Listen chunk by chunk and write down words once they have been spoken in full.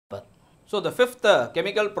So the fifth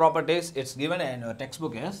chemical properties it's given in your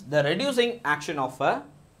textbook is the reducing action of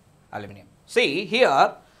aluminum. See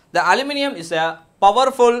here, the aluminum is a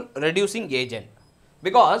powerful reducing agent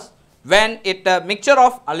because when it mixture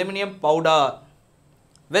of aluminum powder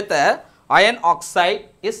with iron oxide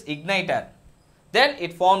is ignited, then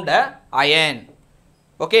it formed a iron.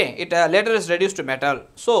 Okay, it later is reduced to metal.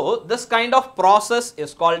 So this kind of process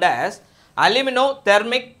is called as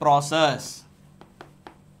aluminothermic process.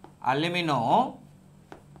 Aluminothermic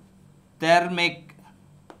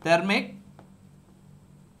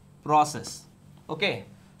process. Okay.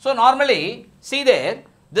 So normally see there,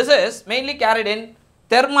 this is mainly carried in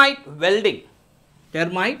thermite welding.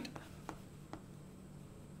 Thermite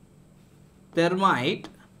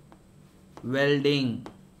welding.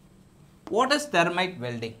 What is thermite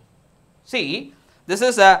welding? See, this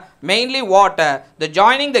is mainly what the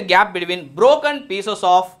joining the gap between broken pieces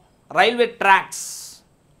of railway tracks.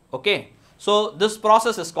 Okay. So this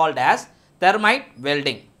process is called as thermite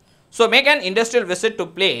welding. So make an industrial visit to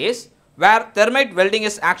place where thermite welding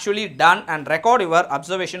is actually done and record your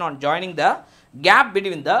observation on joining the gap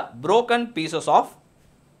between the broken pieces of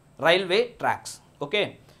railway tracks.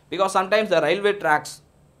 Okay. Because sometimes the railway tracks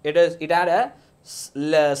it had a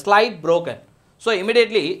slide broken. So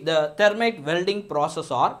immediately the thermite welding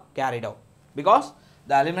process are carried out because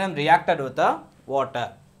the aluminum reacted with the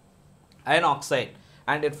water, iron oxide,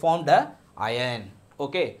 and it formed a iron.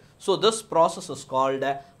 Okay. So this process is called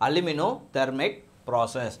aluminothermic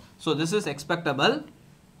process. So this is expectable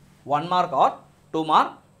 1 mark or 2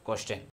 mark question.